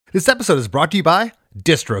This episode is brought to you by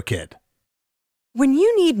DistroKid. When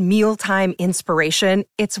you need mealtime inspiration,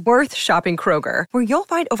 it's worth shopping Kroger, where you'll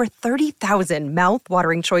find over 30,000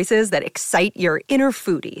 mouth-watering choices that excite your inner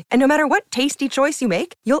foodie. And no matter what tasty choice you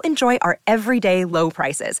make, you'll enjoy our everyday low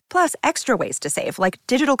prices, plus extra ways to save, like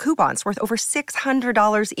digital coupons worth over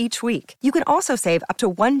 $600 each week. You can also save up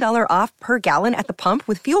to $1 off per gallon at the pump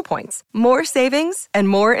with fuel points. More savings and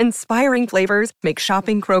more inspiring flavors make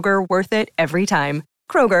shopping Kroger worth it every time.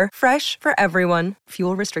 Kroger, fresh for everyone.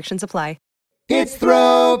 Fuel restrictions apply. It's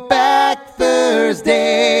Throwback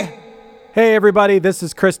Thursday. Hey everybody, this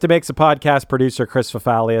is Chris DeMakes a Podcast producer, Chris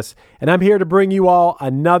Fafalius, and I'm here to bring you all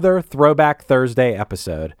another Throwback Thursday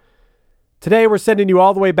episode. Today we're sending you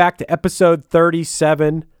all the way back to episode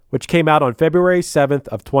 37, which came out on February 7th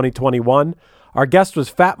of 2021. Our guest was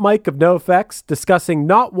Fat Mike of NoFX, discussing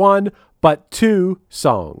not one, but two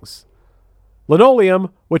songs.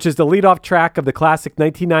 Linoleum, which is the lead-off track of the classic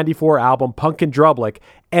 1994 album Punkin' Drublic,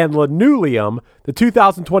 and Linoleum, the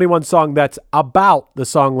 2021 song that's about the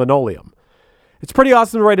song Linoleum. It's pretty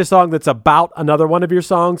awesome to write a song that's about another one of your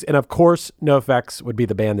songs, and of course, NoFX would be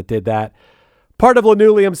the band that did that. Part of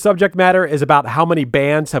Linoleum's subject matter is about how many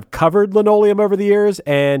bands have covered Linoleum over the years,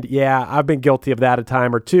 and yeah, I've been guilty of that a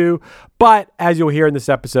time or two, but as you'll hear in this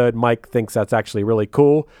episode, Mike thinks that's actually really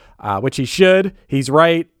cool, which he should. He's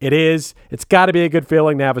right. It is. It's got to be a good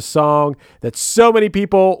feeling to have a song that so many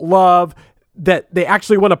people love that they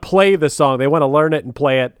actually want to play the song. They want to learn it and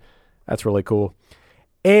play it. That's really cool.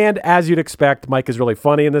 And as you'd expect, Mike is really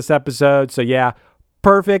funny in this episode, so yeah,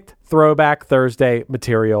 perfect Throwback Thursday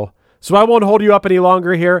material. So I won't hold you up any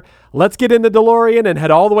longer here. Let's get in the DeLorean and head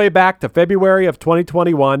all the way back to February of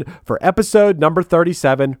 2021 for episode number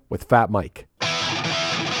 37 with Fat Mike.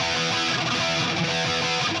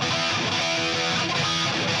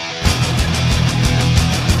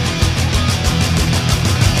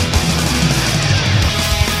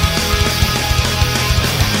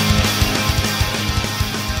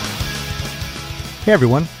 Hey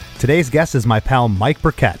everyone, today's guest is my pal Mike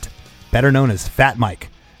Burkett, better known as Fat Mike,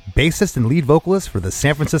 bassist and lead vocalist for the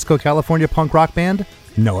San Francisco, California punk rock band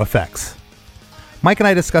NoFX. Mike and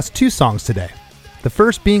I discussed two songs today, the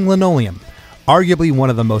first being Linoleum, arguably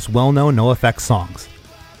one of the most well-known NoFX songs.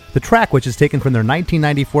 The track, which is taken from their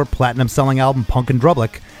 1994 platinum-selling album Punkin'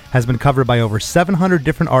 Drublic, has been covered by over 700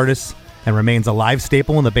 different artists and remains a live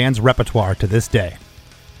staple in the band's repertoire to this day.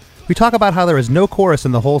 We talk about how there is no chorus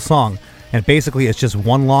in the whole song, and basically it's just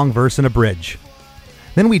one long verse and a bridge.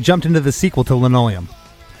 Then we jumped into the sequel to Linoleum.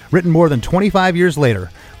 Written more than 25 years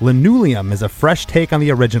later, Linoleum is a fresh take on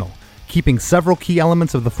the original, keeping several key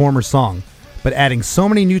elements of the former song, but adding so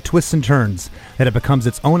many new twists and turns that it becomes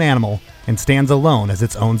its own animal and stands alone as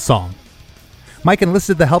its own song. Mike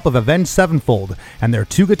enlisted the help of Avenged Sevenfold and their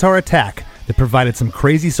two-guitar attack that provided some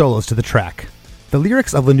crazy solos to the track. The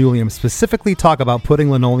lyrics of Linoleum specifically talk about putting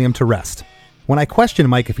Linoleum to rest. When I questioned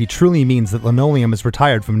Mike if he truly means that Linoleum is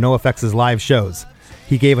retired from NoFX's live shows,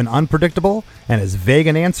 he gave an unpredictable and as vague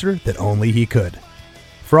an answer that only he could.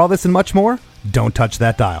 For all this and much more, don't touch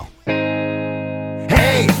that dial.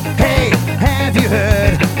 Hey, hey, have you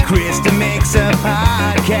heard? Krista makes a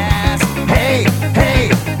podcast. Hey, hey,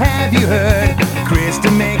 have you heard?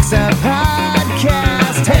 Krista makes a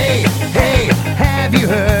podcast. Hey, hey, have you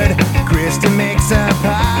heard? Krista makes a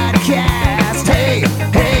podcast. Hey,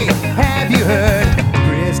 hey, have you heard?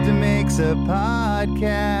 Krista makes a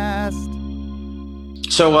podcast.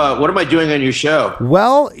 So what am I doing on your show?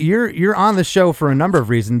 Well, you're on the show for a number of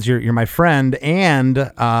reasons. You're my friend,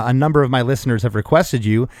 and a number of my listeners have requested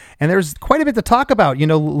you, and there's quite a bit to talk about. You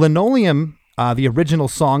know, Linoleum, the original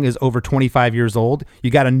song, is over 25 years old.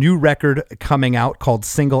 You got a new record coming out called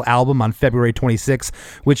Single Album on February 26th,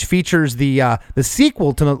 which features the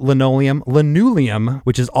sequel to Linoleum, Linoleum,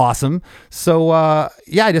 which is awesome. So,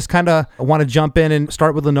 yeah, I just kind of want to jump in and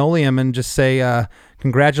start with Linoleum and just say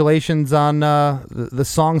congratulations on the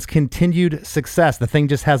song's continued success. The thing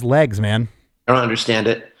just has legs, man. I don't understand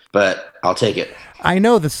it, but I'll take it. I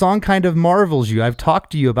know the song kind of marvels you. I've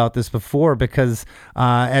talked to you about this before because,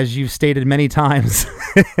 as you've stated many times,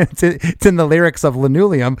 it's in the lyrics of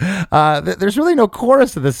Linoleum. There's really no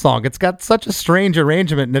chorus to this song. It's got such a strange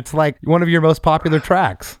arrangement, and it's like one of your most popular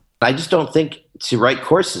tracks. I just don't think to write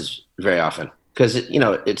choruses very often because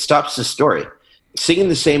it stops the story. Singing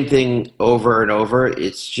the same thing over and over,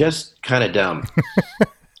 it's just kind of dumb.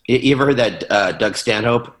 You ever heard that Doug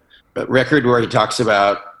Stanhope record where he talks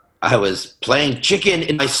about, I was playing chicken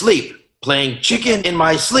in my sleep, and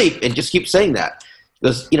just keep saying that.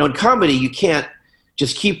 Because, in comedy, you can't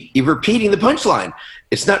just keep repeating the punchline.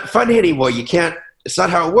 It's not funny anymore. You can't It's not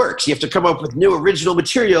how it works. You have to come up with new original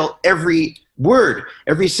material every word,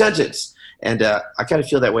 every sentence. And I kind of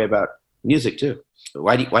feel that way about music too.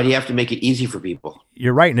 Why do you have to make it easy for people?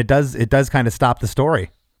 You're right, and it does kind of stop the story.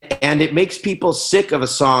 And it makes people sick of a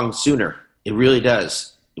song sooner. It really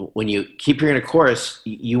does. When you keep hearing a chorus,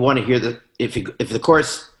 you want to hear if the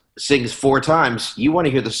chorus sings 4 times, you want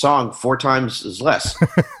to hear the song 4 times as less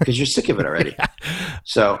because you're sick of it already. Yeah.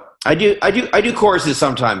 So I do choruses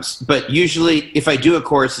sometimes, but usually if I do a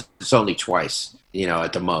chorus, it's only twice,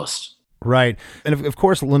 at the most. Right. And of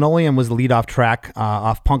course, Linoleum was the lead-off track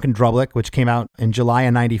off Punk and Drublic, which came out in July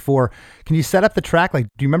of 94. Can you set up the track? Do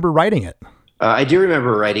you remember writing it? I do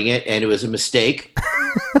remember writing it, and it was a mistake.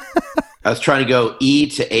 I was trying to go E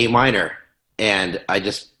to A minor, and I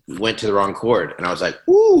just went to the wrong chord. And I was like,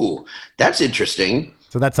 ooh, that's interesting.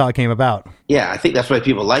 So that's how it came about. Yeah, I think that's why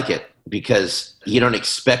people like it, because you don't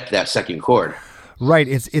expect that second chord. Right.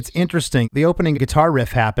 It's interesting. The opening guitar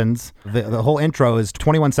riff happens. The whole intro is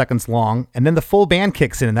 21 seconds long, and then the full band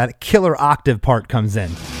kicks in, and that killer octave part comes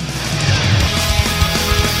in.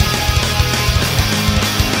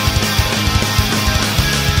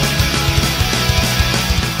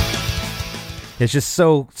 It's just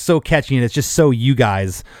so catchy, and it's just so you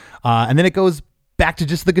guys. And then it goes back to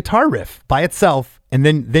just the guitar riff by itself, and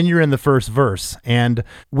then you're in the first verse. And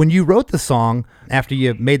when you wrote the song, after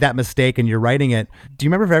you made that mistake and you're writing it, do you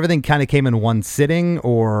remember if everything kind of came in one sitting,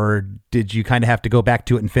 or did you kind of have to go back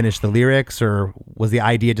to it and finish the lyrics, or was the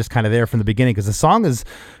idea just kind of there from the beginning? Because the song is,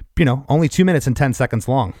 only 2 minutes and 10 seconds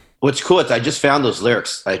long. What's cool is I just found those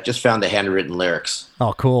lyrics. I just found the handwritten lyrics.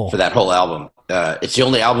 Oh, cool. For that whole album. It's the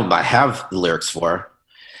only album I have the lyrics for.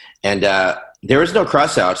 And there is no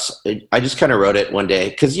crossouts. I just kind of wrote it one day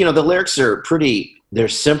because, the lyrics are they're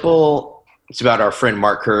simple. It's about our friend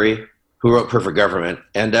Mark Curry, who wrote Perfect Government.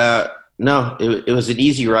 And no, it was an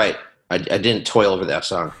easy write. I didn't toil over that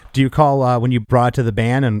song. Do you recall when you brought it to the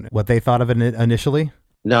band and what they thought of it initially?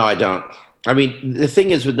 No, I don't. I mean, the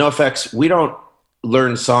thing is with NoFX, we don't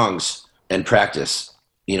learn songs and practice.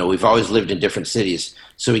 We've always lived in different cities.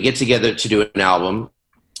 So we get together to do an album,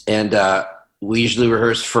 and we usually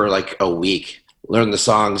rehearse for like a week, learn the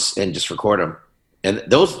songs, and just record them. And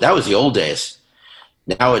that was the old days.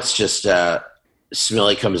 Now it's just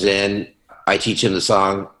Smiley comes in, I teach him the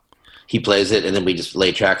song, he plays it, and then we just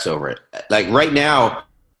lay tracks over it. Like right now,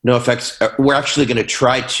 NoFX, we're actually going to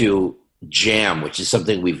try to jam, which is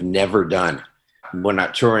something we've never done. We're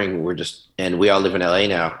not touring, and we all live in LA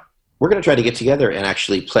now. We're going to try to get together and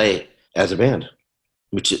actually play as a band,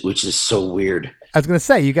 which is so weird. I was going to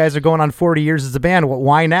say, you guys are going on 40 years as a band.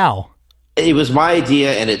 Why now? It was my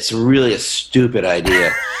idea, and it's really a stupid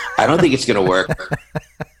idea. I don't think it's going to work.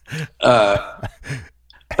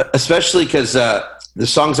 Especially because the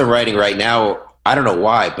songs I'm writing right now, I don't know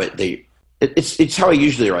why, but it's how I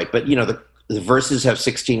usually write. But, the verses have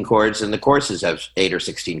 16 chords, and the choruses have 8 or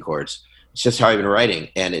 16 chords. It's just how I've been writing.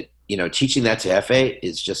 And, teaching that to Hefe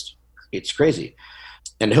is just... it's crazy,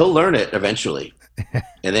 and he'll learn it eventually.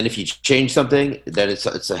 And then if you change something, then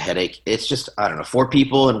it's a headache. It's just, I don't know, 4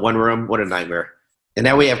 people in one room. What a nightmare. And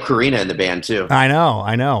now we have Karina in the band too. I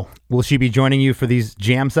know. Will she be joining you for these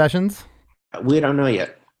jam sessions? We don't know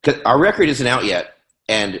yet. 'Cause our record isn't out yet,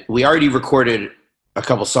 and we already recorded a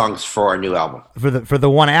couple songs for our new album. For the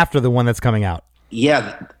one after the one that's coming out.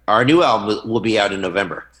 Yeah, our new album will be out in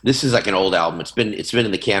November. This is like an old album. It's been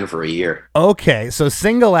in the can for a year. Okay, so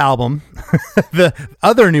single album, the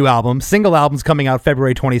other new album, single album's coming out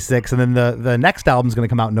February 26th, and then the next album's going to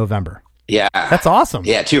come out in November. Yeah. That's awesome.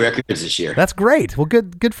 Yeah, 2 records this year. That's great. Well,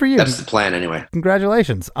 good for you. That's the plan anyway.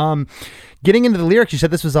 Congratulations. Getting into the lyrics, you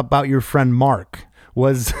said this was about your friend Mark.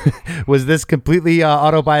 Was this completely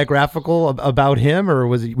autobiographical about him, or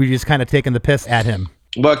were you just kind of taking the piss at him?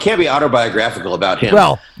 Well, it can't be autobiographical about him.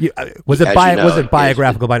 Well, was it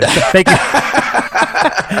biographical about him? Thank you.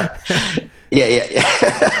 Yeah.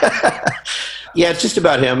 Yeah, it's just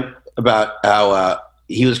about him, about how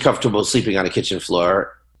he was comfortable sleeping on a kitchen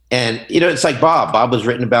floor. And, it's like Bob. Bob was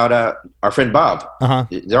written about our friend Bob. Uh-huh.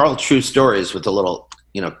 They're all true stories with a little,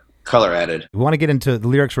 color added. We want to get into the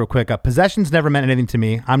lyrics real quick. Possessions never meant anything to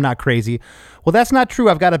me. I'm not crazy. Well, that's not true.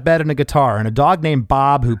 I've got a bed and a guitar and a dog named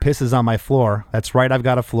Bob who pisses on my floor. That's right. I've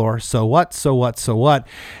got a floor. So what? So what? So what?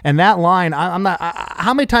 And that line,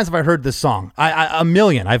 how many times have I heard this song? A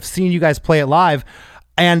million. I've seen you guys play it live.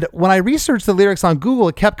 And when I researched the lyrics on Google,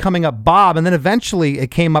 it kept coming up Bob, and then eventually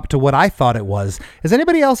it came up to what I thought it was. Has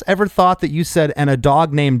anybody else ever thought that you said, and a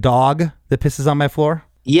dog named Dog that pisses on my floor?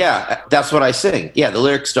 Yeah, that's what I sing. Yeah, the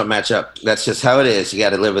lyrics don't match up. That's just how it is. You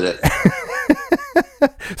got to live with it.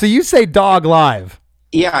 So you say dog live?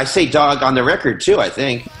 Yeah, I say dog on the record too, I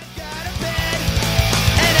think.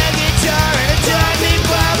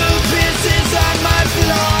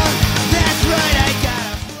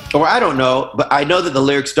 Or I don't know, but I know that the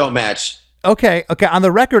lyrics don't match. Okay. On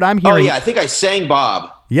the record, I'm Oh hearing. yeah, I think I sang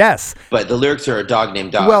Bob, Yes. but the lyrics are a dog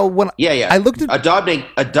named Dog. Well, when yeah, I looked at- a dog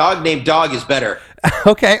named Dog is better.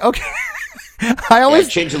 Okay. I always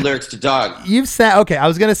Change the lyrics to Dog. You've said, okay, I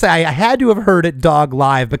was going to say, I had to have heard it Dog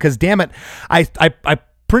live because, damn it, I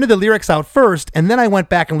printed the lyrics out first, and then I went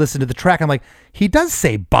back and listened to the track. I'm like, he does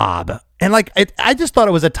say Bob. And like, I just thought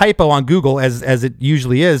it was a typo on Google, as it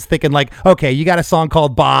usually is, thinking like, okay, you got a song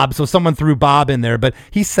called Bob, so someone threw Bob in there, but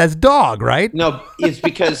he says Dog, right? No, it's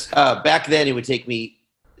because back then it would take me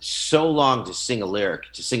so long to sing a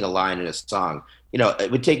line in a song.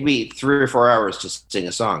 It would take me 3 or 4 hours to sing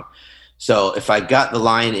a song. So if I got the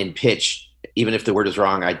line in pitch, even if the word is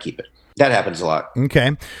wrong, I'd keep it. That happens a lot.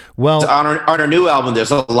 Okay. Well, So on our new album,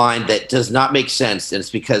 there's a line that does not make sense, and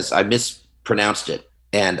it's because I mispronounced it,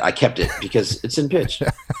 and I kept it because it's in pitch.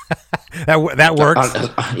 that works.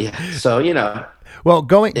 Yeah. So Well,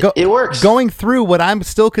 it works. Going through what I'm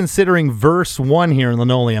still considering verse 1 here in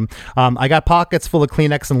Linoleum, I got pockets full of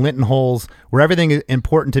Kleenex and lint holes where everything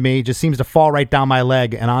important to me just seems to fall right down my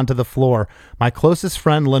leg and onto the floor. My closest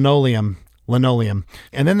friend, linoleum.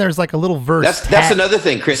 And then there's like a little verse. That's another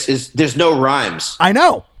thing, Chris, is there's no rhymes. I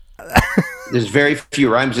know. There's very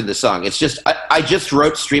few rhymes in the song. It's just, I just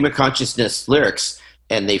wrote stream of consciousness lyrics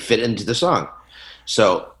and they fit into the song.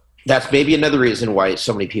 So that's maybe another reason why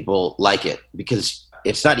so many people like it, because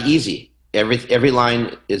it's not easy. Every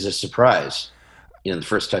line is a surprise, the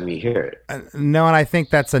first time you hear it. No, and I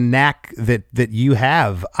think that's a knack that you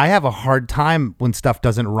have. I have a hard time when stuff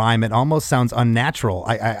doesn't rhyme. It almost sounds unnatural.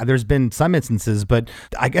 There's been some instances, but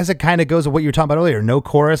I guess it kind of goes with what you were talking about earlier. No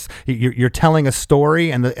chorus. You're telling a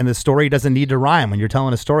story, and the story doesn't need to rhyme. When you're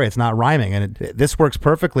telling a story, it's not rhyming, and this works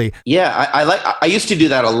perfectly. Yeah, I used to do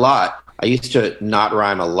that a lot. I used to not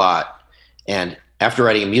rhyme a lot, and after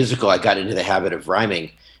writing a musical, I got into the habit of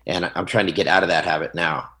rhyming, and I'm trying to get out of that habit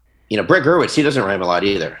now. Brett Gurewitz, he doesn't rhyme a lot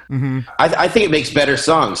either. Mm-hmm. I think it makes better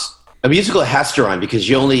songs. A musical has to rhyme because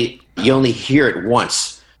you only hear it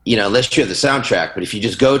once, unless you have the soundtrack. But if you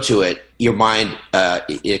just go to it, your mind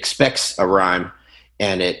it expects a rhyme,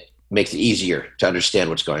 and it makes it easier to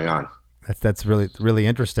understand what's going on. That's really, really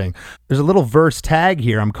interesting. There's a little verse tag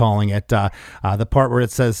here, I'm calling it, the part where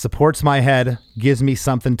it says, supports my head, gives me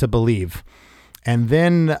something to believe. And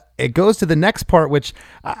then it goes to the next part, which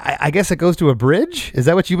I guess it goes to a bridge. Is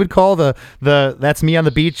that what you would call the that's me on the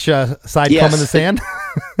beach side Yes. comb in the sand?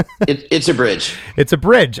 It's a bridge. It's a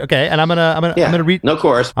bridge. Okay. And I'm gonna read no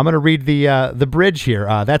chorus. I'm gonna read the bridge here.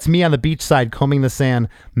 That's me on the beach side combing the sand,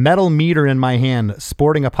 metal meter in my hand,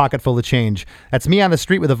 sporting a pocket full of change. That's me on the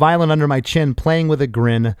street with a violin under my chin, playing with a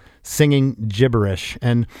grin, singing gibberish.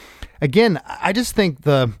 And again, I just think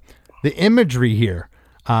the imagery here,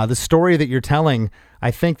 the story that you're telling, I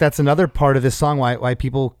think that's another part of this song why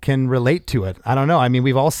people can relate to it. I don't know. I mean,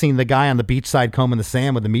 we've all seen the guy on the beachside combing the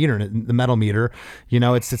sand with the meter, the metal meter.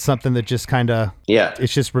 It's something that just kind of,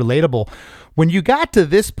 it's just relatable. When you got to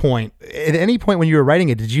this point, at any point when you were writing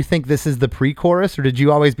it, did you think this is the pre-chorus, or did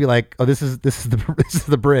you always be like, oh, this is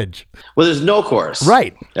the bridge? Well, there's no chorus,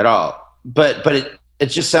 right, at all. But it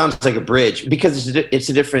just sounds like a bridge because it's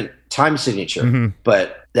a different time signature. Mm-hmm.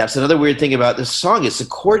 But that's another weird thing about this song is the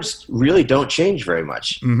chords really don't change very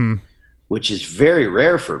much, mm-hmm. which is very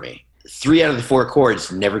rare for me. 3 out of the 4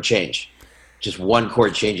 chords never change. Just one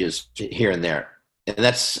chord changes here and there. And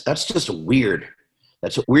that's just weird.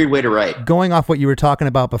 That's a weird way to write. Going off what you were talking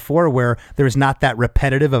about before, where there's not that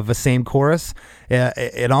repetitive of a same chorus,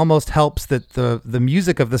 it almost helps that the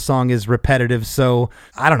music of the song is repetitive. So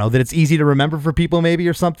I don't know, that it's easy to remember for people maybe,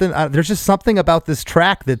 or something. There's just something about this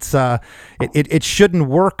track that's it shouldn't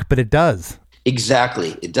work, but it does.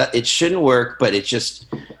 Exactly. It shouldn't work, but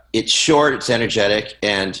it's short, it's energetic,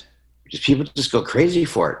 and people just go crazy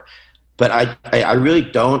for it. But I really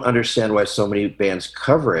don't understand why so many bands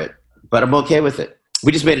cover it, but I'm okay with it.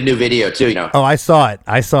 We just made a new video too, Oh, I saw it.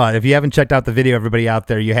 If you haven't checked out the video, everybody out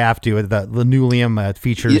there, you have to. The Linoleum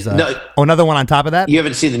features. Another one on top of that? You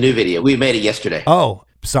haven't seen the new video. We made it yesterday. Oh,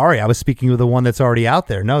 sorry. I was speaking of the one that's already out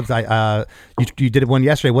there. No, you did one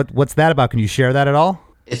yesterday. What's that about? Can you share that at all?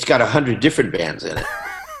 It's got 100 different bands in it.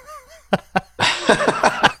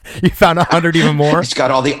 You found 100 even more? It's got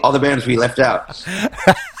all the bands we left out.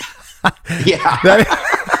 Yeah.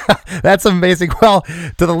 That's amazing. Well,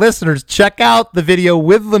 to the listeners, check out the video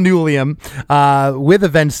with Linoleum, with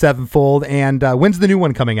Avenged Sevenfold, and when's the new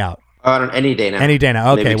one coming out? Any day now. Any day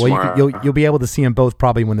now. Okay. Maybe well, you'll be able to see them both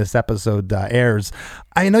probably when this episode airs.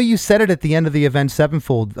 I know you said it at the end of the Avenged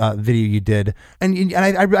Sevenfold video you did, and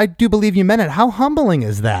I do believe you meant it. How humbling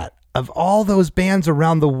is that? Of all those bands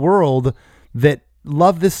around the world that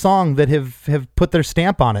love this song that have put their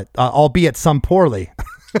stamp on it, albeit some poorly.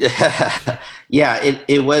 Yeah,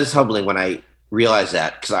 it was humbling when I realized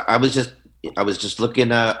that, because I was just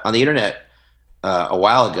looking on the internet a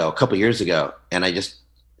while ago, a couple years ago, and I just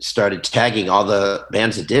started tagging all the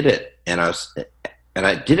bands that did it, and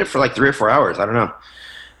I did it for like 3 or 4 hours, I don't know,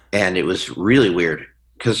 and it was really weird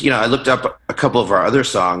because I looked up a couple of our other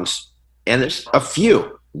songs, and there's a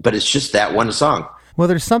few, but it's just that one song. Well,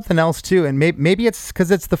 there's something else too, and maybe it's because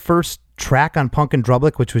it's the first track on Punk in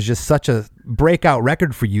Drublic, which was just such a breakout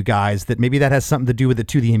record for you guys, that maybe that has something to do with it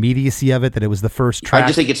too, the immediacy of it, that it was the first track. I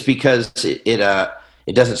just think it's because it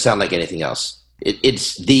doesn't sound like anything else.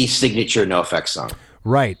 It's the signature NoFX song.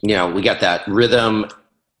 Right. We got that rhythm.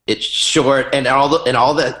 It's short and all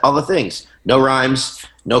the things. No rhymes,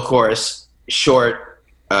 no chorus, short,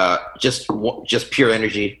 just pure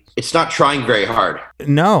energy. It's not trying very hard.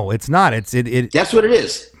 No, it's not. That's what it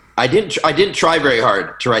is. I didn't try very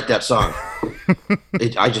hard to write that song.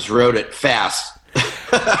 I just wrote it fast.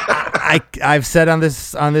 I've said on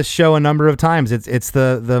this show a number of times, it's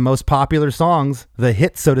the most popular songs, the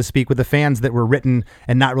hits, so to speak, with the fans, that were written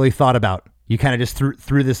and not really thought about. You kind of just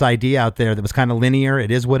threw this idea out there that was kind of linear.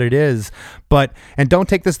 It is what it is. And don't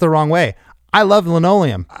take this the wrong way. I love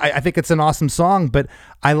Linoleum. I think it's an awesome song, but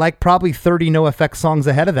I like probably 30 NoFX songs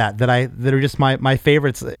ahead of that are just my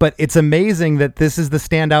favorites. But it's amazing that this is the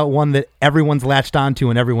standout one that everyone's latched onto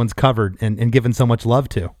and everyone's covered and given so much love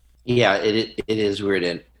to. Yeah, it is weird,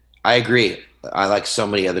 and I agree. I like so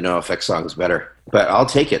many other NoFX songs better, but I'll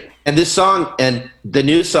take it. And this song and the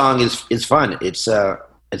new song is fun. It's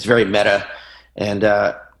very meta, and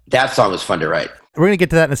that song was fun to write. We're going to get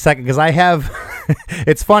to that in a second, because I have,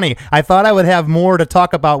 it's funny, I thought I would have more to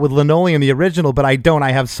talk about with Linoleum, the original, but I don't.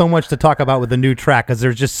 I have so much to talk about with the new track, because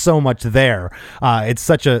there's just so much there. It's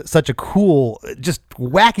such a cool, just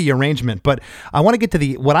wacky arrangement. But I want to get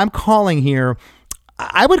to what I'm calling here,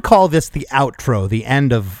 I would call this the outro, the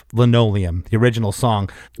end of Linoleum, the original song,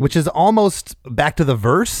 which is almost back to the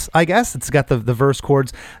verse, I guess. It's got the verse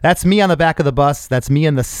chords. That's me on the back of the bus. That's me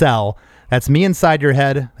in the cell. That's me inside your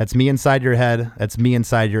head. That's me inside your head. That's me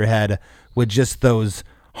inside your head, with just those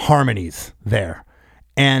harmonies there.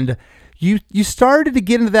 And you started to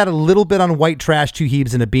get into that a little bit on White Trash, Two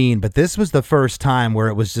Heaves and a Bean, but this was the first time where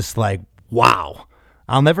it was just like, wow.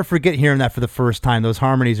 I'll never forget hearing that for the first time. Those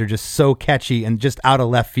harmonies are just so catchy and just out of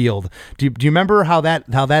left field. Do you remember how that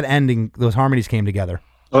ending, those harmonies came together?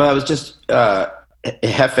 Well, that was just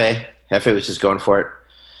Hefe. Hefe was just going for it,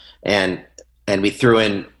 and we threw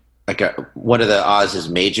in like one of the Oz is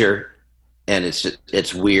major, and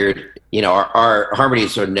it's weird. Our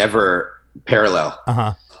harmonies are never parallel.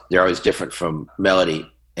 Uh-huh. They're always different from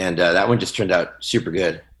melody, and that one just turned out super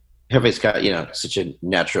good. Hefe's got such a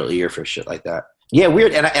natural ear for shit like that. Yeah,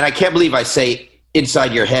 weird. And I can't believe I say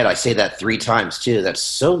inside your head. I say that 3 times too. That's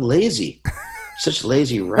so lazy. Such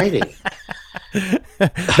lazy writing.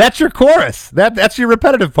 That's your chorus. That's your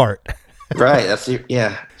repetitive part. Right.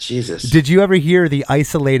 Jesus. Did you ever hear the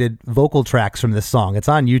isolated vocal tracks from this song? It's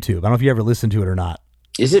on YouTube. I don't know if you ever listened to it or not.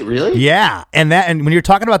 Is it really? Yeah. And when you're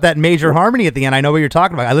talking about that major harmony at the end, I know what you're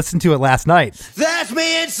talking about. I listened to it last night. That's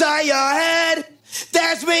me inside your head.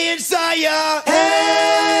 That's me inside your head.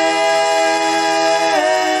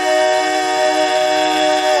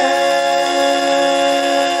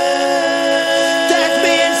 That's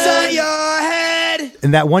me inside your head.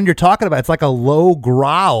 And that one you're talking about, it's like a low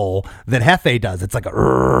growl that Hefe does. It's like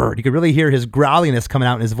you can really hear his growliness coming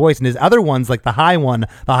out in his voice. And his other one's like the high one,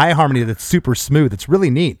 the high harmony that's super smooth. It's really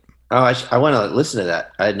neat. Oh, I want to listen to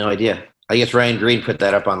that. I had no idea. I guess Ryan Green put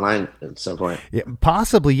that up online at some point. Yeah,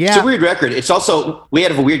 possibly, yeah. It's a weird record. It's also, we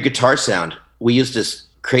had a weird guitar sound. We used this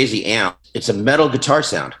crazy amp. It's a metal guitar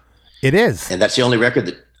sound. It is. And that's the only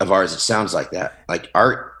record of ours that sounds like that. Like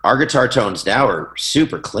our guitar tones now are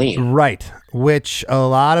super clean. Right. Which a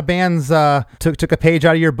lot of bands took a page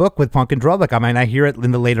out of your book with Punk in Drublic. I mean, I hear it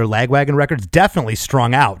in the later Lagwagon records, definitely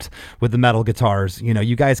strung out with the metal guitars.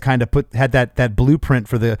 You guys kind of had that blueprint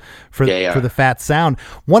for the fat sound.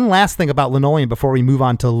 One last thing about Linoleum before we move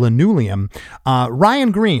on to Linoleum.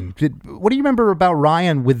 Ryan Green, what do you remember about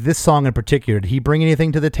Ryan with this song in particular? Did he bring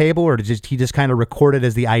anything to the table, or did he just kind of record it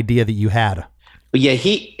as the idea that you had? Yeah,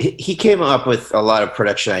 he came up with a lot of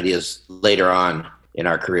production ideas later on in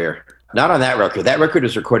our career. Not on that record. That record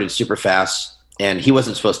was recorded super fast, and he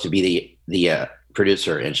wasn't supposed to be the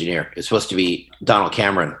producer engineer. It's supposed to be Donald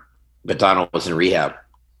Cameron, but Donald was in rehab,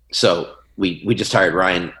 so we just hired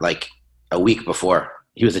Ryan like a week before.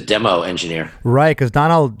 He was a demo engineer, right? Because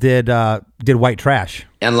Donald did White Trash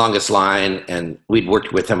and Longest Line, and we'd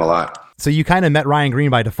worked with him a lot. So you kind of met Ryan Green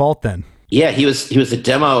by default then. Yeah, he was a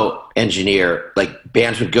demo engineer. Like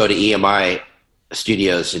bands would go to EMI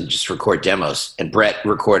studios and just record demos, and Brett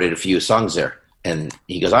recorded a few songs there. And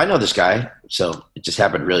he goes, I know this guy. So it just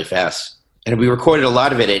happened really fast. And we recorded a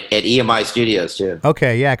lot of it at EMI studios too.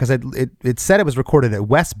 Okay, yeah, because it said it was recorded at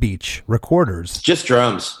West Beach Recorders. Just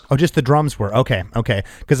drums. Oh, just the drums were. Okay.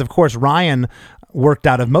 Because, of course, Ryan worked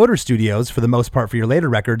out of Motor Studios for the most part for your later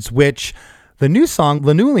records, which the new song,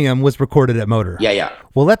 Linoleum, was recorded at Motor. Yeah.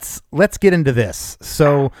 Well, let's get into this.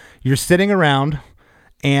 So you're sitting around,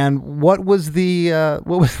 and what was the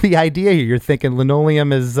idea here? You're thinking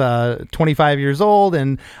Linoleum is 25 years old,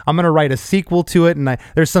 and I'm going to write a sequel to it. And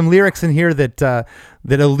there's some lyrics in here that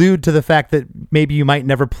allude to the fact that maybe you might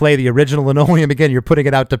never play the original Linoleum again. You're putting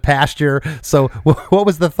it out to pasture. So what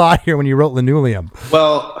was the thought here when you wrote Linoleum?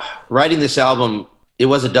 Well, writing this album, it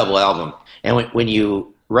was a double album. And when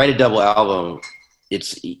you write a double album,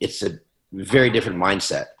 it's a very different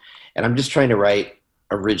mindset. And I'm just trying to write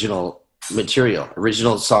original material,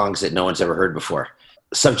 original songs that no one's ever heard before,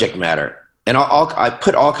 subject matter. And I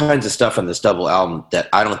put all kinds of stuff on this double album that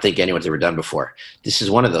I don't think anyone's ever done before. This is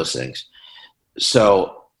one of those things.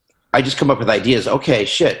 So I just come up with ideas. Okay,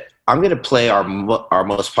 shit, I'm going to play our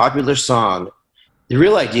most popular song. The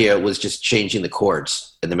real idea was just changing the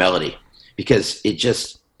chords and the melody, because it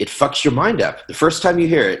fucks your mind up. The first time you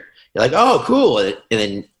hear it, you're like, oh, cool. And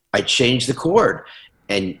then I change the chord,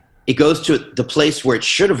 and it goes to the place where it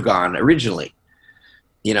should have gone originally.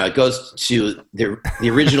 You know, it goes to the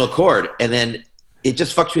original chord, and then it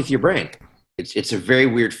just fucks with your brain. It's a very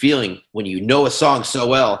weird feeling when you know a song so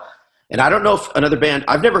well. And I don't know if another band,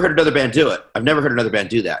 I've never heard another band do it. I've never heard another band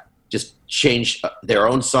do that. Just change their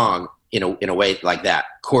own song in a way like that,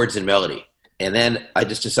 chords and melody. And then I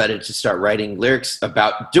just decided to start writing lyrics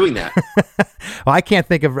about doing that. Well, I can't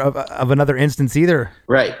think of another instance either.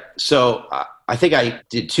 Right. So I think I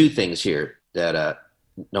did two things here that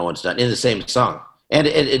no one's done in the same song. And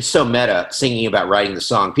it's so meta, singing about writing the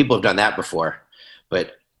song. People have done that before,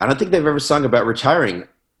 but I don't think they've ever sung about retiring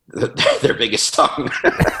their biggest song.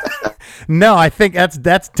 No, I think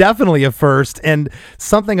that's definitely a first. And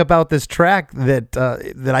something about this track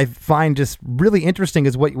that I find just really interesting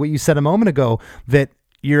is what you said a moment ago, that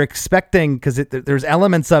you're expecting, because there's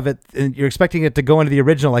elements of it, and you're expecting it to go into the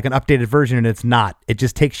original, like an updated version, and it's not. It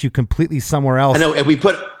just takes you completely somewhere else. I know, and we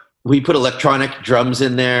put electronic drums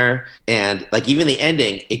in there, and like even the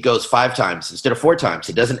ending, it goes 5 times instead of 4 times.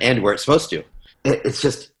 It doesn't end where it's supposed to.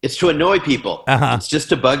 It's to annoy people. Uh-huh. It's just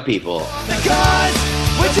to bug people. The cause,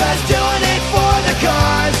 we're just doing it for the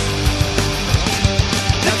cause.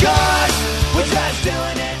 The cause, we're just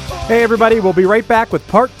doing it for. Hey everybody, we'll be right back with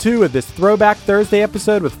part 2 of this Throwback Thursday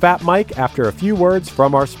episode with Fat Mike after a few words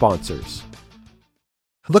from our sponsors.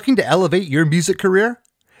 Looking to elevate your music career?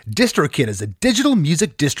 DistroKid is a digital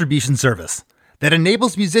music distribution service that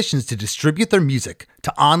enables musicians to distribute their music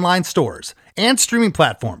to online stores and streaming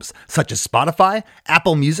platforms such as Spotify,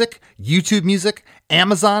 Apple Music, YouTube Music,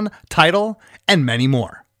 Amazon, Tidal, and many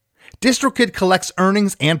more. DistroKid collects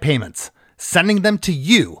earnings and payments, sending them to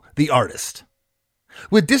you, the artist.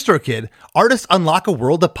 With DistroKid, artists unlock a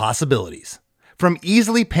world of possibilities. From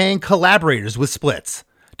easily paying collaborators with splits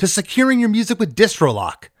to securing your music with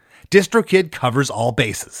DistroLock, DistroKid covers all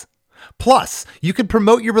bases. Plus, you can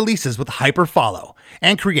promote your releases with Hyperfollow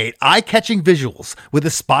and create eye-catching visuals with the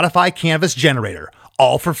Spotify Canvas generator,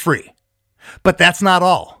 all for free. But that's not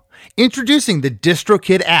all. Introducing the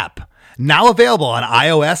DistroKid app, now available on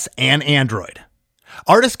iOS and Android.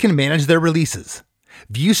 Artists can manage their releases,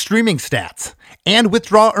 view streaming stats, and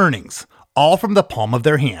withdraw earnings, all from the palm of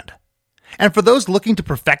their hand. And for those looking to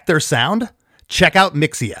perfect their sound, check out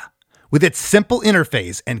Mixia. With its simple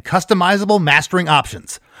interface and customizable mastering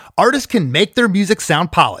options, artists can make their music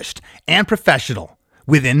sound polished and professional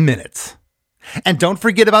within minutes. And don't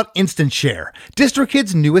forget about Instant Share,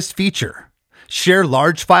 DistroKid's newest feature. Share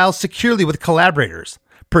large files securely with collaborators,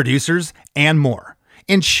 producers, and more,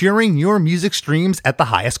 ensuring your music streams at the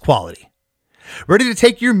highest quality. Ready to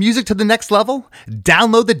take your music to the next level?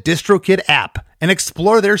 Download the DistroKid app and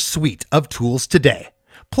explore their suite of tools today.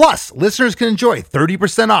 Plus, listeners can enjoy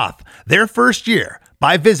 30% off their first year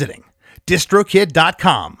by visiting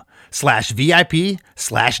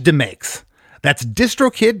distrokid.com/VIP/demakes. That's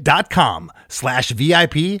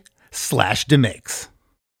distrokid.com/VIP/demakes.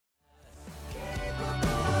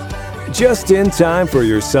 Just in time for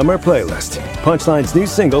your summer playlist. Punchline's new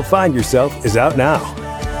single, Find Yourself, is out now.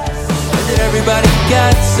 Everybody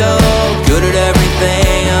got so good at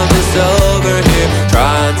everything. I'm just over here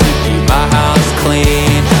trying to keep my house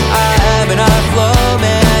clean. I have an eye flow,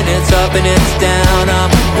 man, it's up and it's down.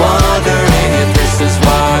 I'm wondering if this is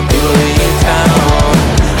why people leave town.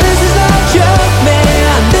 This is not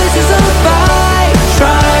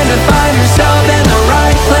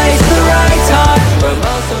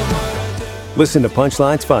Listen to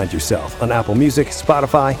Punchlines Find Yourself on Apple Music,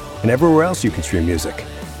 Spotify, and everywhere else you can stream music.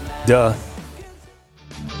 Duh.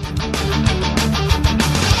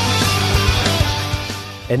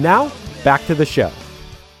 And now, back to the show.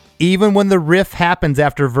 Even when the riff happens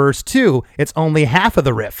after verse 2, it's only half of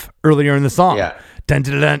the riff earlier in the song. Yeah. Dun,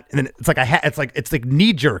 dun, dun, dun, and then it's like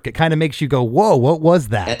knee jerk. It kind of makes you go, "Whoa, what was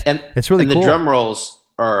that?" And it's really and cool. The drum rolls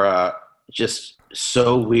are just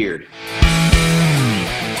so weird.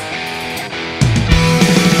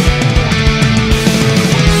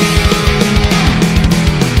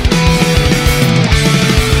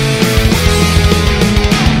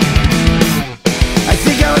 I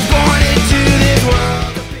think I was born into this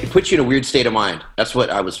world. It puts you in a weird state of mind. That's what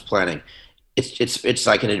I was planning. It's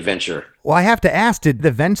like an adventure. Well, I have to ask, did the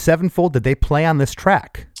Avenged Sevenfold, did they play on this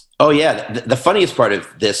track? Oh yeah, the funniest part of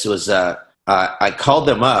this was I called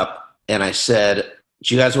them up and I said,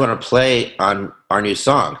 "Do you guys want to play on our new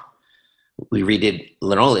song? We redid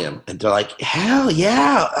Linoleum," and they're like, "Hell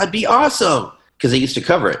yeah, that'd be awesome!" Because they used to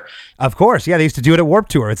cover it. Of course, yeah, they used to do it at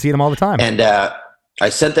Warped Tour. I'd see them all the time. And I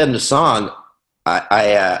sent them the song.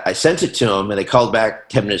 I sent it to them, and they called back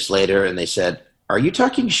 10 minutes later, and they said, "Are you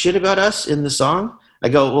talking shit about us in the song?" I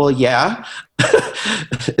go, "Well, yeah."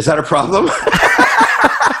 Is that a problem?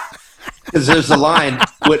 Because there's a line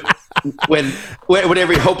when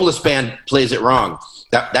every Hopeless band plays it wrong.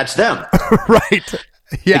 That's them. Right.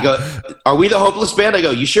 Yeah. They go, "Are we the Hopeless band?" I go,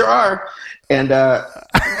 "You sure are." And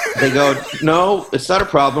they go, "No, it's not a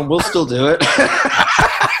problem. We'll still do it."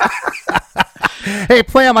 Hey,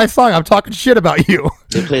 play on my song. I'm talking shit about you.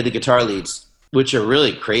 They play the guitar leads, which are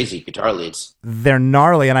really crazy guitar leads. They're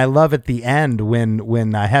gnarly, and I love at the end when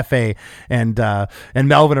Hefe and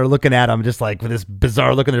Melvin are looking at him, just like with this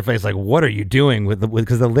bizarre look in their face, like, "What are you doing?"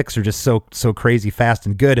 Because the licks are just so crazy fast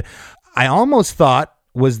and good. I almost thought,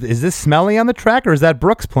 is this Smelly on the track, or is that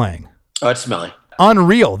Brooks playing? Oh, it's Smelly.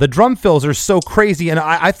 Unreal. The drum fills are so crazy, and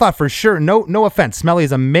I thought for sure, no offense, Smelly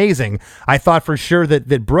is amazing. I thought for sure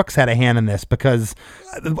that Brooks had a hand in this because,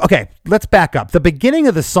 okay, let's back up. The beginning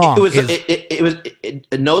of the song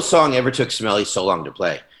no song ever took Smelly so long to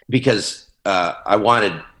play because I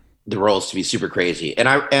wanted the rolls to be super crazy, and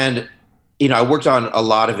I worked on a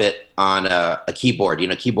lot of it on a keyboard,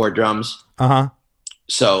 keyboard drums.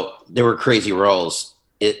 So there were crazy rolls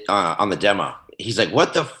on the demo. He's like,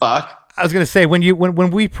 "What the fuck?" I was gonna say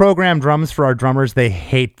when we program drums for our drummers, they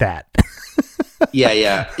hate that.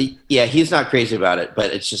 Yeah. He's not crazy about it,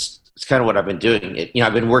 but it's kind of what I've been doing.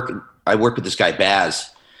 I work with this guy Baz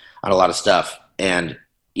on a lot of stuff, and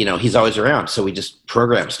he's always around, so we just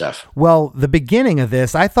program stuff. Well, the beginning of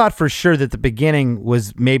this, I thought for sure that the beginning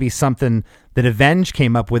was maybe something that Avenged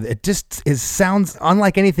came up with. It just sounds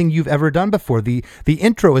unlike anything you've ever done before. The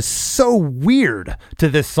intro is so weird to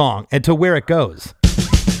this song and to where it goes.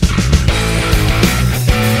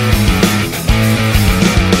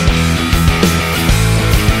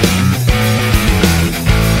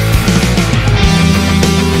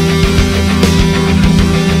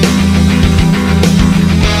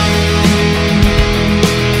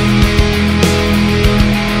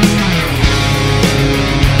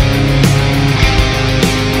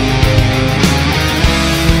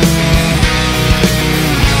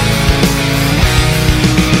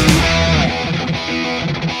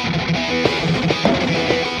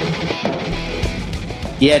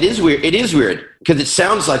 Yeah, it is weird. It is weird because it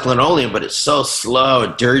sounds like Linoleum, but it's so slow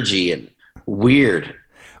and dirgy and weird.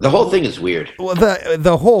 The whole thing is weird. Well,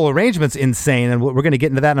 the whole arrangement's insane, and we're going to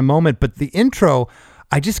get into that in a moment. But the intro,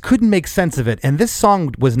 I just couldn't make sense of it, and this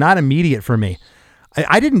song was not immediate for me.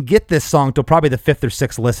 I didn't get this song till probably the 5th or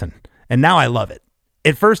 6th listen, and now I love it.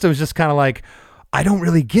 At first, it was just kind of like, I don't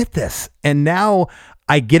really get this, and now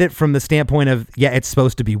I get it from the standpoint of, yeah, it's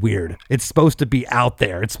supposed to be weird. It's supposed to be out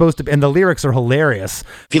there. It's supposed to be, and the lyrics are hilarious.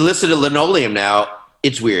 If you listen to Linoleum now,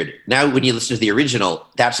 it's weird. Now, when you listen to the original,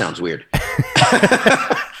 that sounds weird.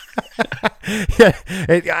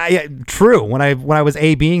 Yeah, true. When I was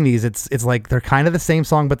A-Bing these, it's like they're kind of the same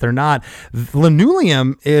song, but they're not.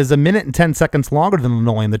 Linoleum is 1 minute and 10 seconds longer than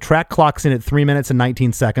Linoleum. The track clocks in at 3 minutes and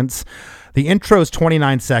 19 seconds. The intro is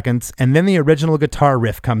 29 seconds, and then the original guitar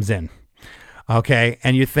riff comes in. Okay,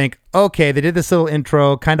 and you think, okay, they did this little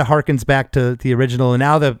intro, kind of harkens back to the original, and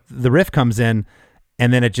now the riff comes in,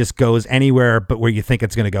 and then it just goes anywhere but where you think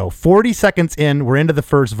it's going to go. 40 seconds in, we're into the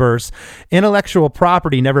first verse. Intellectual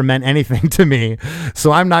property never meant anything to me,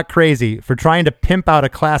 so I'm not crazy for trying to pimp out a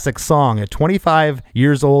classic song. At 25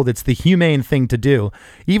 years old, it's the humane thing to do,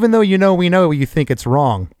 even though we know you think it's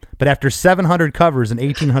wrong. But after 700 covers and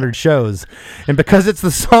 1,800 shows, and because it's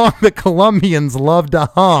the song that Colombians love to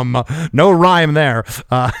hum, no rhyme there,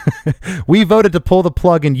 we voted to pull the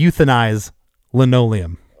plug and euthanize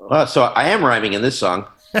Linoleum. So I am rhyming in this song.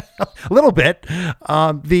 A little bit.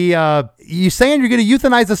 You saying you're going to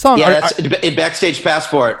euthanize the song? Yeah, that's in Backstage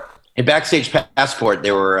Passport. In Backstage Passport,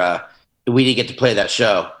 there were we didn't get to play that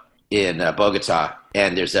show in Bogota,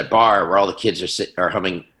 and there's that bar where all the kids are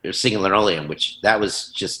singing Linoleum, which that was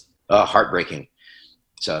just heartbreaking.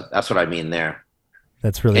 So that's what I mean there.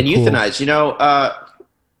 That's really and cool. Euthanize.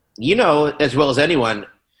 You know as well as anyone,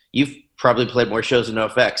 you've probably played more shows than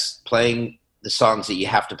NoFX, playing the songs that you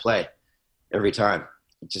have to play every time.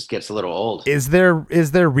 It just gets a little old. Is there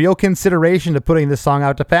real consideration to putting this song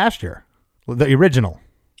out to pasture, the original?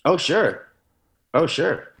 Oh sure.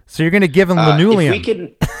 So you're going to give him Linoleum.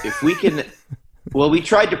 If we can, well, we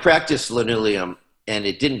tried to practice Linoleum and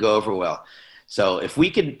it didn't go over well. So if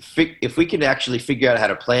we can actually figure out how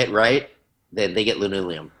to play it right, then they get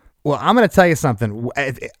Linoleum. Well, I'm going to tell you something.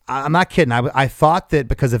 I'm not kidding. I thought that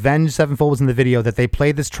because Avenged Sevenfold was in the video that they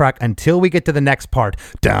played this track until we get to the next part.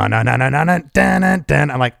 Dun, dun, dun, dun, dun, dun,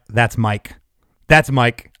 dun. I'm like, that's Mike. That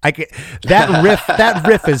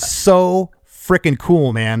riff is so freaking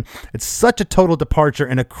cool, man. It's such a total departure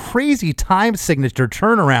and a crazy time signature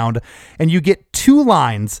turnaround. And you get 2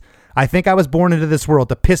 lines. I think I was born into this world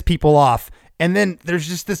to piss people off. And then there's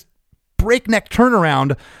just this breakneck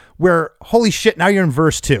turnaround where, holy shit, now you're in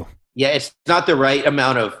verse 2. Yeah, it's not the right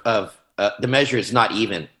amount of the measure is not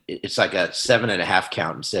even. It's like a 7.5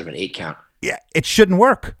 count instead of an 8 count. Yeah, it shouldn't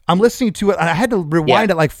work. I'm listening to it. I had to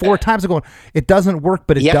rewind it like 4 times ago. It doesn't work,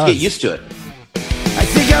 but it does. You have to get used to it. I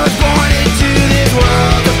think I was born into this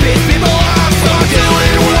world to piss people off, so I'm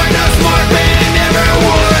doing what no smart man never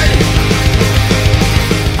would.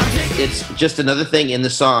 It's just another thing in the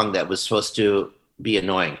song that was supposed to be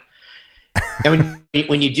annoying. And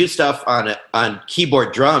when you do stuff on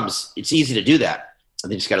keyboard drums, it's easy to do that.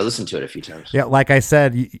 And you just got to listen to it a few times. Yeah, like I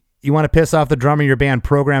said, you want to piss off the drummer in your band,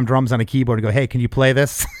 program drums on a keyboard and go, hey, can you play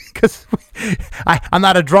this? Because I'm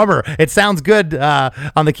not a drummer. It sounds good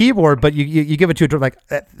on the keyboard, but you give it to a drummer, like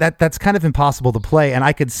that's kind of impossible to play. And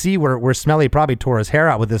I could see where Smelly probably tore his hair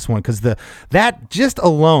out with this one, because that just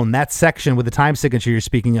alone, that section with the time signature you're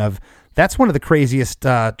speaking of, that's one of the craziest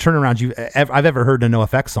turnarounds I've ever heard in a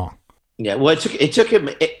NoFX song. Yeah, well, it took him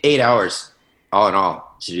 8 hours, all in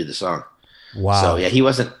all, to do the song. Wow. So yeah, he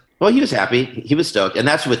was happy. He was stoked, and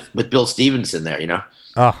that's with Bill Stevenson there, you know.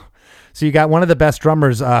 Oh, so you got one of the best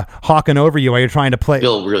drummers hawking over you while you're trying to play.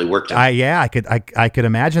 Bill really worked it. Yeah, I could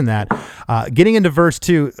imagine that. Getting into verse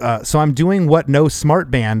 2, so I'm doing what no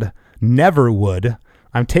smart band never would.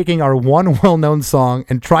 I'm taking our one well-known song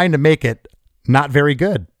and trying to make it not very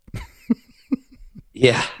good.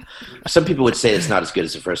 Yeah, some people would say it's not as good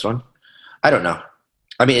as the first one. I don't know.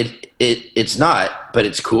 I mean, it's not, but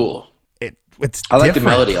it's cool. I like the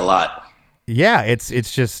melody a lot. Yeah, it's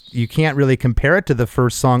just, you can't really compare it to the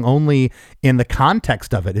first song only in the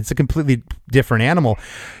context of it. It's a completely different animal.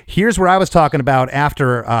 Here's where I was talking about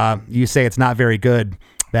after you say it's not very good,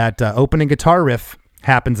 that opening guitar riff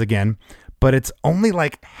happens again, but it's only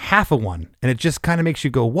like half a one, and it just kind of makes you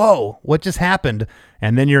go, whoa, what just happened?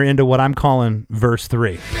 And then you're into what I'm calling verse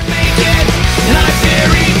 3. Make it not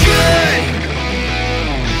very good.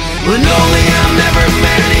 Linoleum never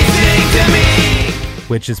meant anything to me.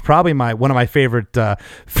 Which is probably one of my favorite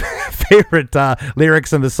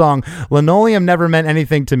lyrics in the song. Linoleum never meant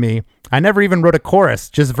anything to me. I never even wrote a chorus,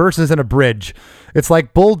 just verses and a bridge. It's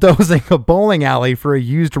like bulldozing a bowling alley for a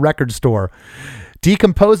used record store.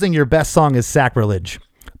 Decomposing your best song is sacrilege.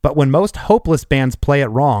 But when most hopeless bands play it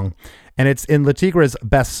wrong, and it's in Le Tigre's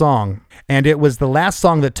best song, and it was the last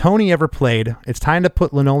song that Tony ever played, it's time to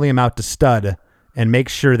put Linoleum out to stud and make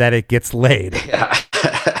sure that it gets laid. Yeah.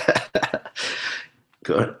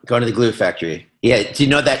 Go to the glue factory. Yeah. Do you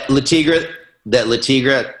know that Le Tigre,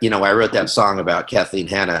 I wrote that song about Kathleen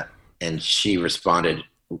Hanna, and she responded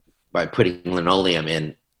by putting Linoleum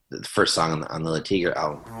in the first song on the Le Tigre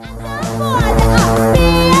album.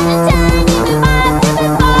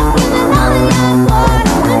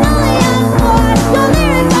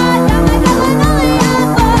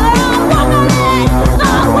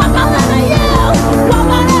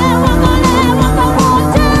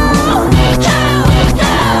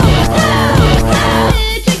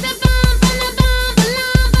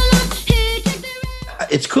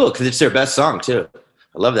 It's cool because it's their best song too.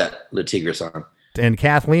 I love that Le Tigre song. And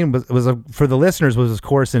Kathleen was for the listeners, was of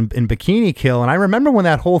course in Bikini Kill, and I remember when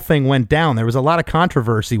that whole thing went down, there was a lot of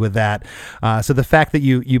controversy with that. So the fact that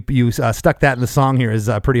you stuck that in the song here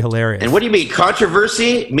is pretty hilarious. And what do you mean,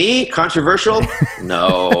 controversy? Me? Controversial?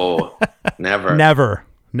 No, never.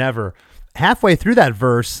 Never. Halfway through that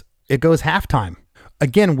verse, it goes halftime.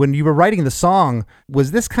 again, when you were writing the song,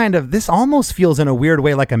 was this almost feels in a weird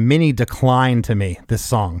way like a mini decline to me, this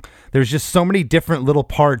song. There's just so many different little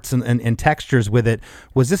parts and textures with it.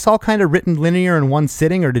 Was this all kind of written linear in one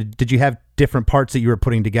sitting, or did you have different parts that you were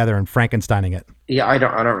putting together and Frankensteining it? Yeah, I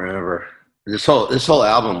don't remember. This whole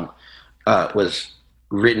album was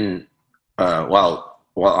written while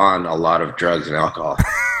on a lot of drugs and alcohol.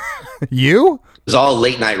 You? It was all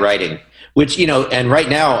late night writing, which, and right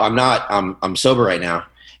now I'm sober right now,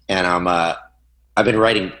 and I've been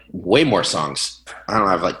writing way more songs. I don't know,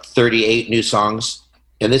 I have like 38 new songs.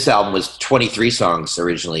 And this album was 23 songs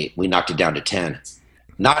originally. We knocked it down to 10.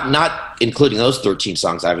 Not including those 13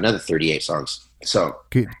 songs. I have another 38 songs. So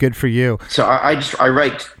good for you. So I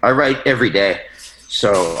write every day.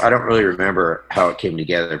 So I don't really remember how it came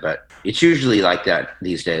together, but it's usually like that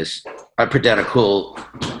these days. I put down a cool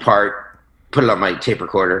part, put it on my tape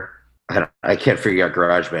recorder. I can't figure out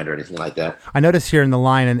GarageBand or anything like that. I noticed here in the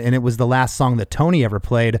line, and it was the last song that Tony ever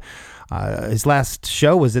played. His last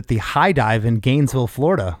show was at the High Dive in Gainesville,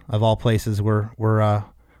 Florida, of all places, where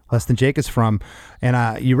Less Than Jake is from.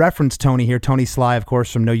 And you referenced Tony here, Tony Sly, of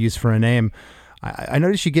course, from No Use for a Name. I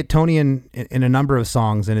noticed you get Tony in a number of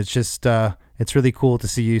songs, and it's just it's really cool to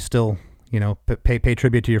see you still, pay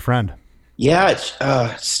tribute to your friend. Yeah, it's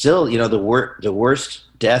still, the worst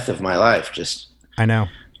death of my life. Just I know.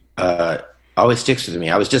 Always sticks with me.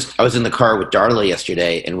 I was in the car with Darla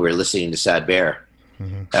yesterday, and we were listening to Sad Bear.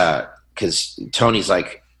 Because Tony's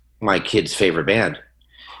like my kid's favorite band,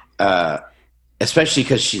 especially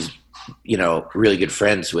because she's, really good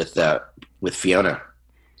friends with Fiona.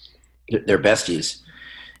 They're besties,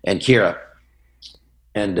 and Kira,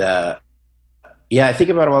 and I think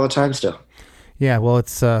about him all the time still. Yeah, well,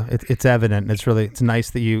 it's evident. It's nice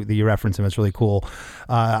that you reference him. It's really cool.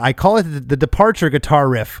 I call it the departure guitar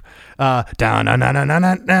riff. That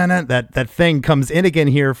thing comes in again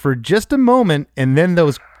here for just a moment, and then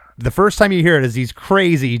the first time you hear it is these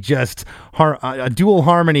crazy just a dual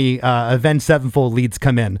harmony Avenged Sevenfold leads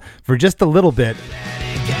come in for just a little bit.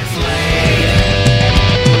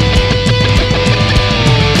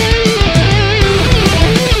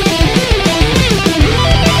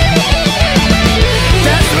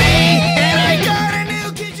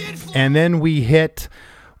 And then we hit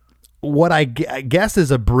what I guess is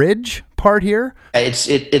a bridge part here. It's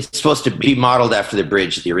supposed to be modeled after the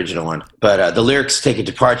bridge, the original one, but the lyrics take a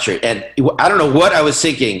departure. And I don't know what I was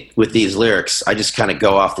thinking with these lyrics. I just kind of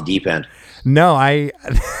go off the deep end. No,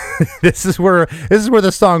 this is where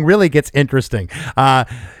the song really gets interesting.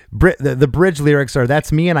 The bridge lyrics are,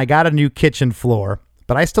 "That's me and I got a new kitchen floor,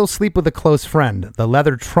 but I still sleep with a close friend, the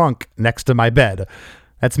leather trunk next to my bed.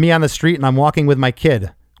 That's me on the street and I'm walking with my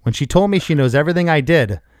kid. When she told me she knows everything I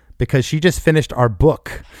did because she just finished our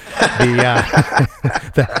book, the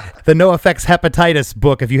NoFX hepatitis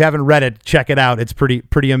book. If you haven't read it, check it out. It's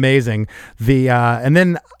pretty amazing. And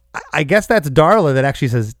then I guess that's Darla that actually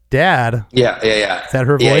says, "Dad." Yeah. Is that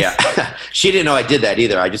her voice? Yeah. She didn't know I did that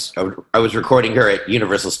either. I was recording her at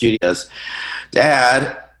Universal Studios.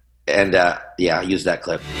 "Dad," and I used that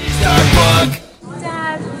clip. Dad.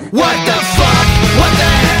 What the fuck? What the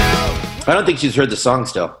hell? I don't think she's heard the song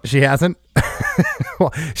still. She hasn't.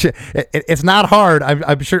 Well, it's not hard.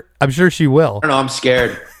 I'm sure she will. I don't know. I'm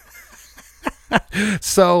scared.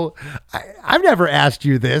 So I've never asked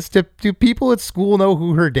you this. Do people at school know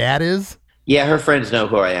who her dad is? Yeah, her friends know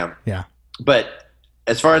who I am. Yeah. But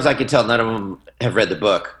as far as I can tell, none of them have read the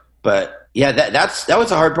book. But yeah, that was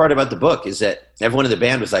the hard part about the book, is that everyone in the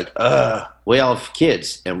band was like, we all have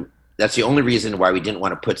kids. And that's the only reason why we didn't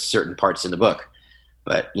want to put certain parts in the book.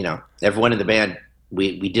 But, everyone in the band,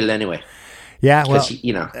 we did it anyway. Yeah, well,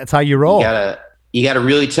 that's how you roll. You gotta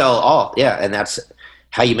really tell all. Yeah, and that's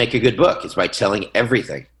how you make a good book, is by telling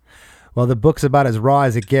everything. Well, the book's about as raw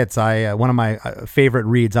as it gets. One of my favorite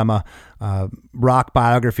reads. I'm a rock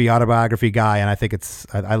autobiography guy, and I think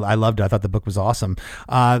I loved it. I thought the book was awesome.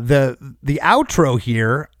 The outro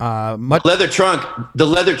here, the leather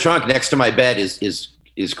trunk next to my bed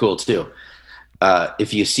is cool too.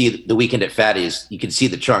 If you see The Weekend at Fatty's, you can see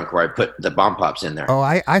the trunk where I put the bomb pops in there. Oh,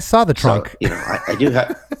 I saw the trunk. So, I do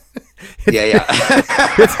have. Yeah.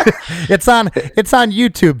 It's on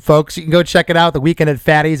YouTube, folks. You can go check it out. The Weekend at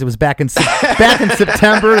Fatty's. It was back in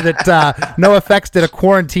September that NoFX did a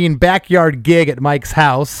quarantine backyard gig at Mike's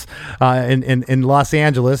house in Los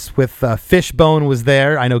Angeles with Fishbone was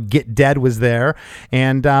there. I know Get Dead was there,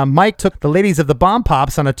 and Mike took the ladies of the Bomb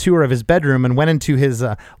Pops on a tour of his bedroom and went into his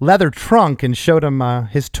leather trunk and showed them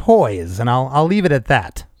his toys. And I'll leave it at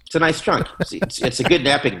that. It's a nice trunk. It's a good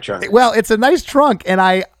napping trunk. Well, it's a nice trunk, and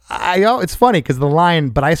I it's funny because the line,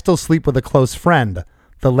 "But I still sleep with a close friend,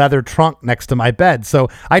 the leather trunk next to my bed. So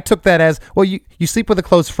I took that as, well, you sleep with a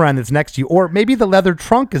close friend that's next to you, or maybe the leather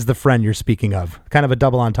trunk is the friend you're speaking of. Kind of a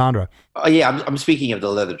double entendre. Oh yeah, I'm speaking of the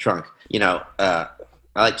leather trunk. I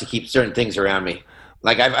like to keep certain things around me.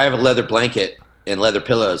 Like I have a leather blanket and leather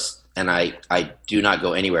pillows, and I do not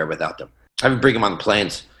go anywhere without them. I even bring them on the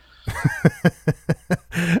planes.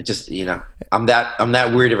 I'm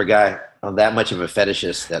that weird of a guy. I'm that much of a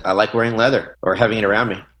fetishist that I like wearing leather or having it around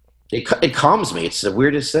me. It calms me. It's the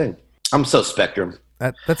weirdest thing. I'm so Spectrum.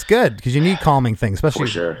 That's good, because you need calming things, especially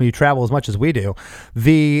sure. when you travel as much as we do.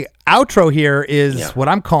 The outro here is what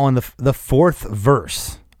I'm calling the fourth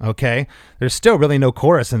verse. Okay, there's still really no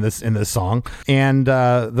chorus in this song, and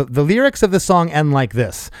the lyrics of the song end like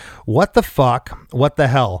this: "What the fuck? What the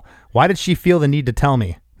hell? Why did she feel the need to tell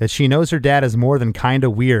me that she knows her dad is more than kinda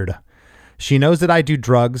weird? She knows that I do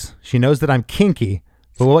drugs. She knows that I'm kinky.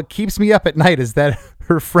 But what keeps me up at night is that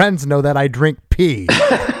her friends know that I drink pee."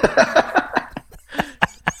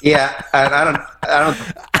 Yeah, I don't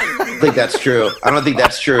think that's true. I don't think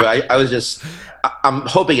that's true. I'm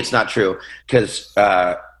hoping it's not true, because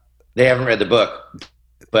they haven't read the book.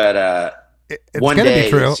 But one day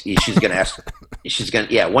she's going to ask.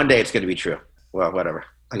 One day it's going to be true. Well, whatever.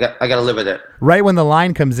 I got to live with it. Right when the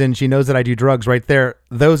line comes in, she knows that I do drugs. Right there,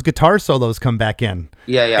 those guitar solos come back in.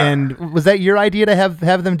 Yeah. And was that your idea to have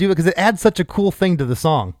them do it? Because it adds such a cool thing to the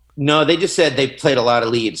song. No, they just said they played a lot of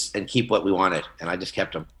leads and keep what we wanted, and I just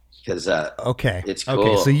kept them because it's cool.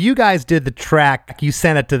 Okay, so you guys did the track, you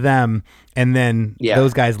sent it to them, and then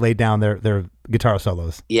those guys laid down their guitar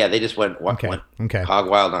solos. Yeah, they just went hog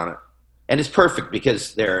wild on it, and it's perfect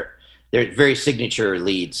because they're very signature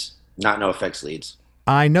leads, not NoFX leads.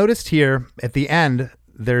 I noticed here at the end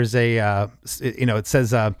there's a it says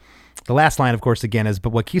the last line, of course, again is,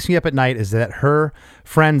 "But what keeps me up at night is that her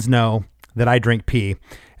friends know that I drink pee."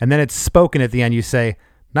 And then it's spoken at the end. You say,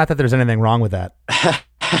 "Not that there's anything wrong with that."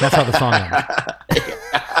 That's how the song ends.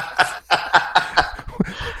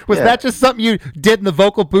 Was that just something you did in the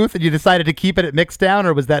vocal booth and you decided to keep it at Mixdown,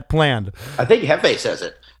 or was that planned? I think Hefe says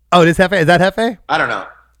it. Oh, is that Hefe? I don't know.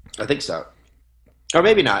 I think so. Or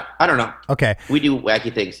maybe not. I don't know. Okay. We do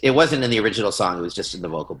wacky things. It wasn't in the original song. It was just in the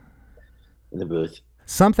booth.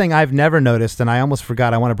 Something I've never noticed, and I almost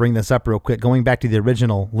forgot, I want to bring this up real quick, going back to the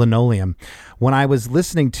original Linoleum. When I was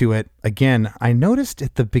listening to it, again, I noticed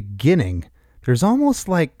at the beginning, there's almost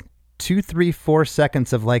like 2, 3, 4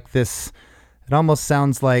 seconds of like this, it almost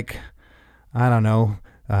sounds like, I don't know,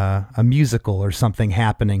 a musical or something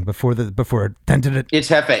happening before. It's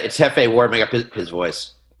Hefe. It's Hefe warming up his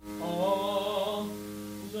voice.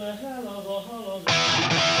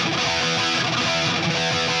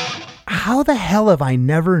 How the hell have I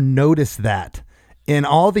never noticed that? In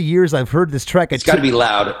all the years I've heard this track, it's got to be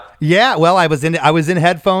loud. Yeah, well, I was in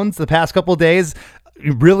headphones the past couple of days,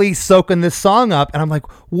 really soaking this song up, and I'm like,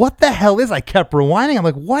 what the hell is? I kept rewinding. I'm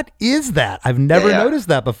like, what is that? I've never noticed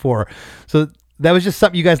that before. So that was just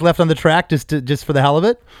something you guys left on the track just for the hell of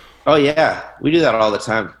it? Oh yeah, we do that all the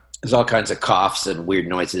time. There's all kinds of coughs and weird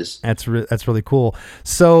noises. That's really cool.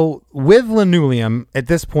 So with Linoleum, at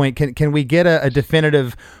this point, can we get a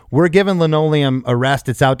definitive? We're giving Linoleum a rest.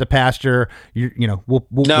 It's out to pasture. We'll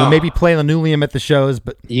maybe play Linoleum at the shows,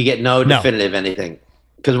 but you get no definitive anything,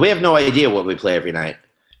 because we have no idea what we play every night.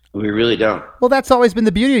 We really don't. Well, that's always been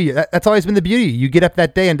the beauty. You get up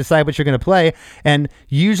that day and decide what you're going to play, and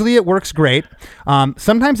usually it works great.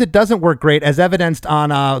 Sometimes it doesn't work great, as evidenced on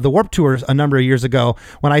the Warped Tour a number of years ago.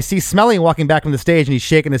 When I see Smelly walking back from the stage and he's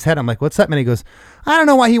shaking his head, I'm like, "What's up?" And he goes, "I don't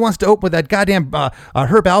know why he wants to open with that goddamn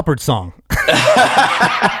Herb Alpert song."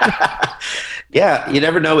 Yeah, you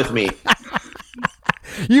never know with me.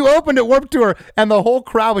 You opened at Warped Tour, and the whole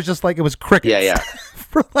crowd was just like, it was crickets. Yeah.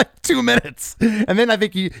 For like 2 minutes. And then I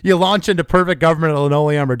think you launch into Perfect Government or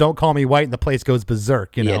Linoleum or Don't Call Me White, and the place goes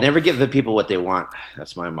berserk. Yeah, never give the people what they want.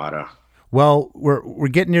 That's my motto. Well, we're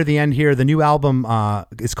getting near the end here. The new album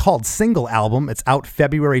is called Single Album. It's out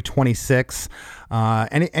February 26th.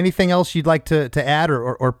 Anything else you'd like to add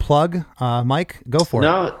or plug, Mike? Go for it.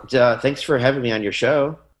 No, thanks for having me on your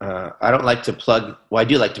show. I don't like to plug. Well, I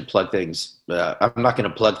do like to plug things. I'm not going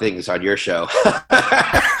to plug things on your show.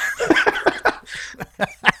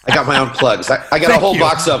 I got my own plugs. I got a whole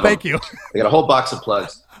box of them. Thank you. I got a whole box of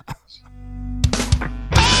plugs.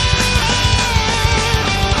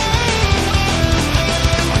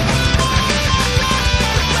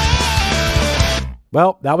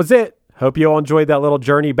 Well, that was it. Hope you all enjoyed that little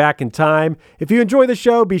journey back in time. If you enjoy the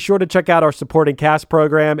show, be sure to check out our supporting cast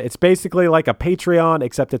program. It's basically like a Patreon,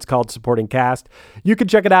 except it's called Supporting Cast. You can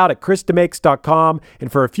check it out at chrisdemakes.com,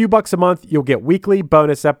 and for a few bucks a month, you'll get weekly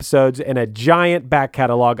bonus episodes and a giant back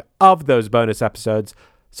catalog of those bonus episodes,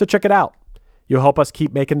 So check it out. You'll help us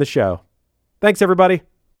keep making the show. Thanks, everybody.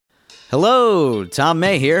 Hello, Tom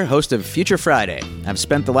May here, host of Future Friday. I've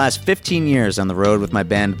spent the last 15 years on the road with my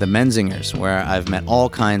band, The Menzingers, where I've met all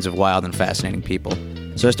kinds of wild and fascinating people.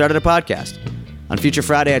 So I started a podcast. On Future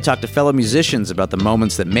Friday, I talk to fellow musicians about the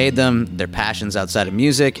moments that made them, their passions outside of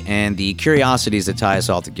music, and the curiosities that tie us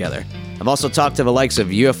all together. I've also talked to the likes of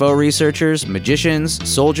UFO researchers, magicians,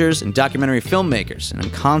 soldiers, and documentary filmmakers, and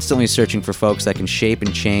I'm constantly searching for folks that can shape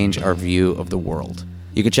and change our view of the world.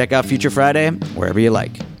 You can check out Future Friday wherever you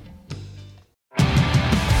like.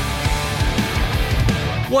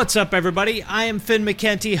 What's up, everybody? I am Finn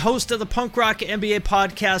McKenty, host of the Punk Rock MBA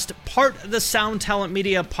podcast, part of the Sound Talent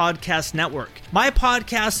Media Podcast Network. My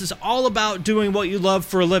podcast is all about doing what you love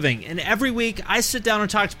for a living, and every week I sit down and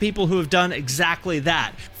talk to people who have done exactly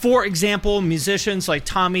that. For example, musicians like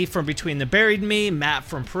Tommy from Between the Buried and Me, Matt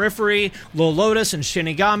from Periphery, Lil Lotus and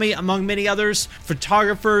Shinigami, among many others,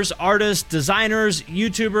 photographers, artists, designers,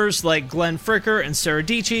 YouTubers like Glenn Fricker and Sarah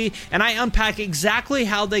Dici, and I unpack exactly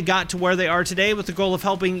how they got to where they are today with the goal of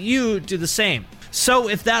helping you do the same. So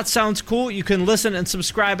if that sounds cool, you can listen and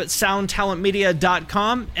subscribe at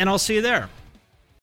soundtalentmedia.com, and I'll see you there.